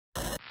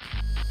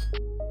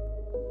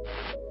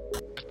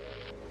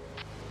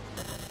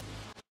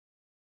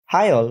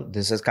Hi all,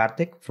 this is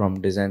Karthik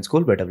from Design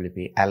School by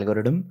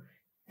Wpalgoridm.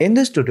 In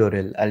this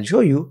tutorial, I'll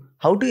show you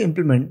how to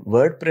implement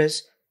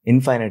WordPress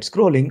Infinite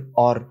Scrolling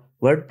or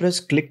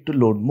WordPress Click to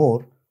Load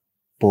More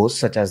posts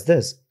such as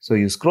this. So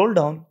you scroll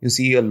down, you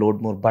see a Load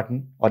More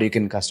button, or you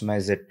can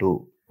customize it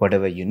to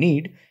whatever you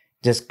need.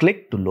 Just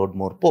click to load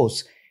more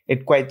posts.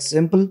 It's quite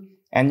simple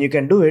and you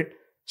can do it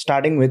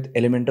starting with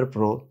Elementor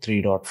Pro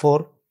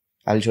 3.4.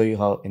 I'll show you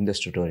how in this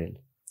tutorial.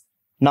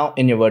 Now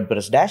in your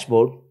WordPress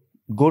dashboard,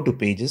 go to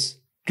Pages.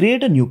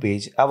 Create a new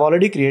page. I've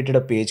already created a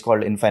page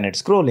called Infinite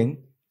Scrolling.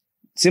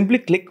 Simply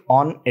click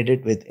on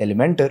Edit with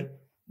Elementor.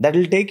 That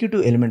will take you to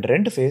Elementor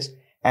interface,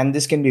 and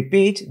this can be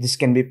page, this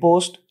can be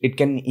post, it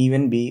can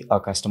even be a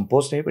custom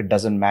post type, it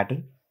doesn't matter.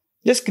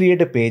 Just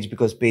create a page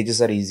because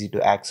pages are easy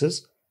to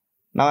access.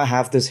 Now I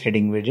have this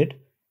heading widget,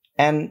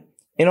 and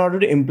in order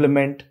to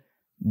implement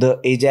the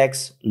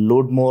Ajax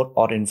Load More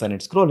or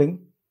Infinite Scrolling,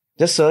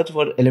 just search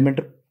for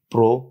Elementor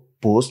Pro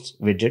Posts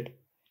widget,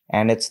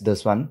 and it's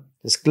this one.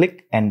 Just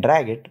click and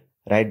drag it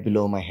right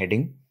below my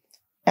heading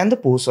and the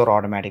posts are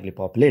automatically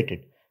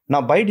populated.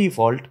 Now by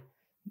default,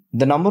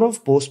 the number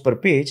of posts per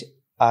page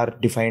are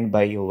defined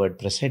by your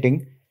WordPress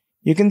setting.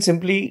 You can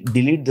simply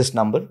delete this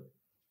number,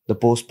 the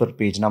post per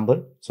page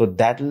number. So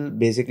that will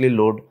basically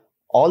load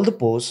all the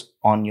posts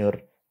on your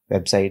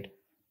website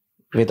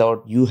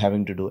without you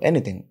having to do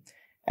anything.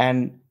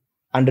 And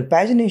under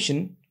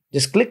pagination,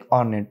 just click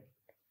on it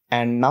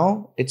and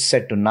now it's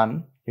set to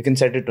none. You can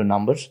set it to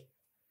numbers.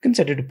 You can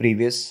set it to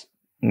previous,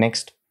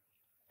 next,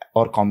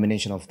 or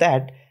combination of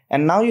that.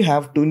 And now you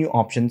have two new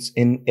options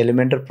in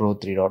Elementor Pro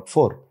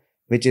 3.4,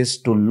 which is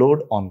to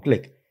load on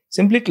click.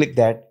 Simply click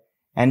that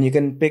and you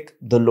can pick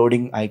the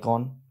loading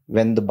icon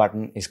when the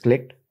button is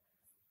clicked.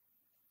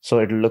 So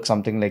it will look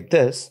something like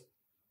this.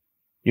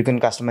 You can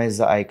customize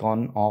the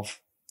icon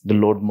of the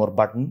load more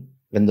button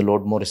when the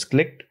load more is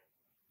clicked.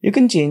 You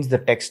can change the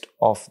text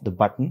of the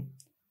button.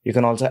 You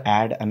can also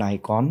add an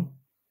icon.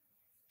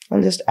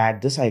 I'll just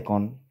add this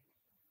icon.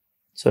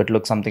 So it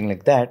looks something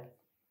like that.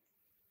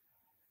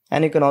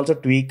 And you can also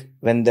tweak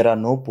when there are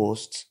no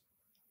posts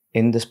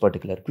in this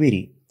particular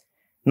query.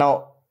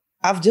 Now,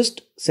 I've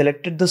just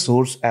selected the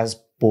source as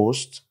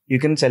posts. You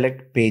can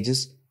select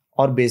pages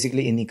or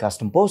basically any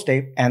custom post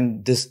type.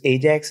 And this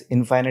Ajax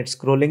Infinite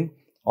Scrolling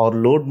or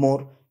Load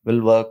More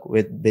will work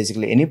with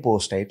basically any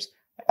post types.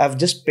 I've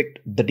just picked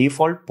the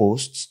default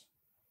posts.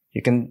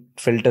 You can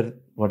filter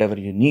whatever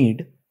you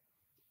need.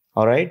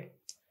 All right.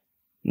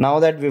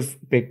 Now that we've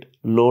picked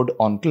load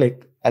on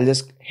click, I'll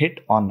just hit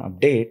on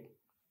update.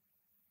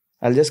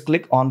 I'll just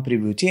click on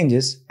preview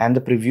changes and the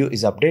preview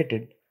is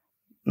updated.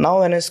 Now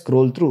when I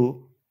scroll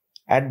through,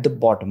 at the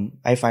bottom,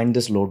 I find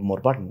this load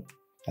more button.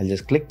 I'll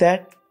just click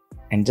that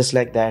and just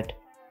like that,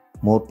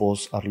 more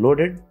posts are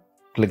loaded.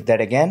 Click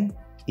that again,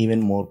 even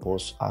more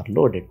posts are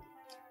loaded.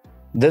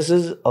 This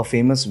is a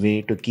famous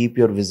way to keep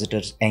your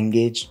visitors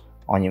engaged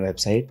on your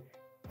website.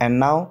 And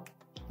now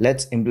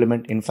let's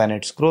implement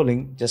infinite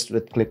scrolling just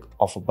with click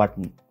of a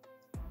button.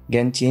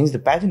 Again, change the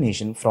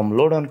pagination from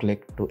load on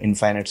click to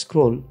infinite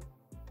scroll.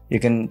 You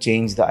can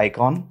change the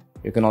icon.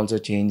 You can also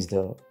change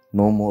the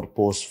no more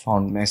posts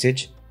found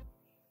message.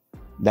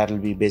 That will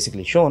be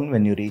basically shown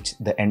when you reach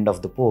the end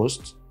of the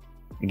posts.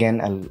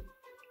 Again, I'll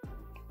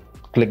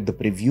click the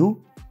preview,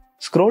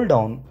 scroll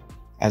down.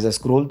 As I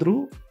scroll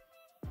through,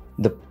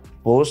 the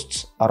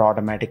posts are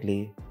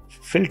automatically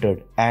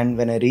filtered. And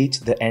when I reach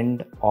the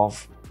end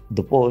of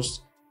the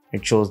posts,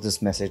 it shows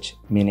this message,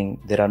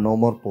 meaning there are no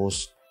more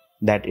posts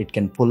that it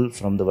can pull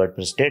from the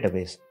WordPress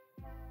database.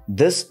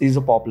 This is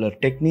a popular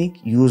technique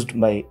used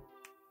by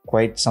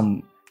quite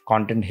some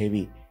content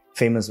heavy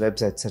famous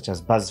websites such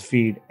as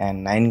BuzzFeed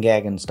and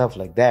 9gag and stuff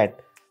like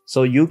that.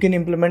 So you can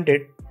implement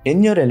it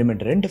in your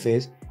Elementor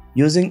interface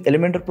using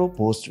Elementor Pro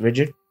Post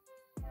widget.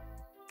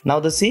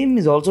 Now the same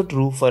is also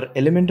true for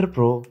Elementor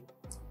Pro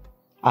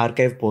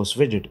Archive Post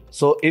widget.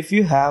 So if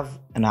you have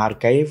an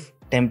archive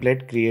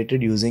template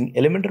created using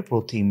Elementor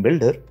Pro Theme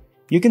Builder,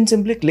 you can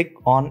simply click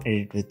on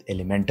Edit with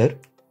Elementor.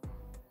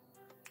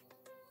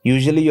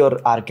 Usually your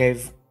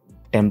archive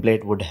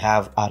template would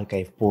have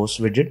archive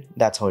post widget.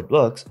 That's how it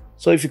works.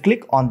 So if you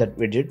click on that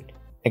widget,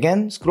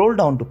 again scroll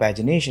down to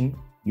pagination,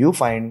 you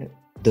find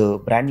the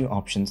brand new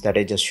options that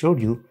I just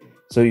showed you.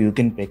 So you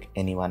can pick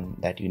any one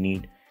that you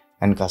need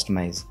and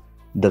customize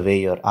the way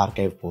your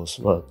archive post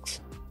works.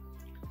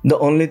 The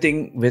only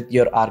thing with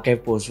your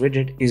archive post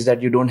widget is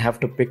that you don't have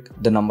to pick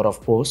the number of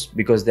posts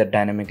because they're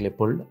dynamically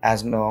pulled.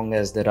 As long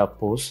as there are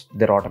posts,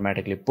 they're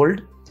automatically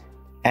pulled.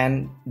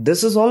 And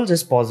this is all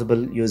just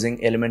possible using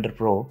Elementor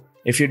Pro.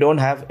 If you don't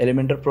have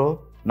Elementor Pro,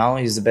 now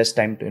is the best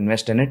time to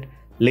invest in it.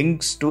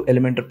 Links to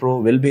Elementor Pro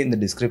will be in the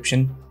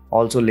description.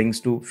 Also links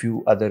to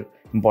few other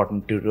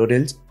important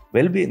tutorials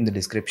will be in the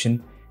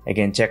description.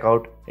 Again, check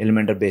out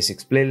Elementor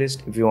Basics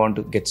playlist if you want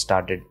to get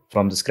started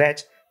from the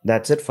scratch.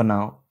 That's it for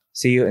now.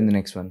 See you in the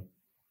next one.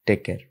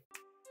 Take care.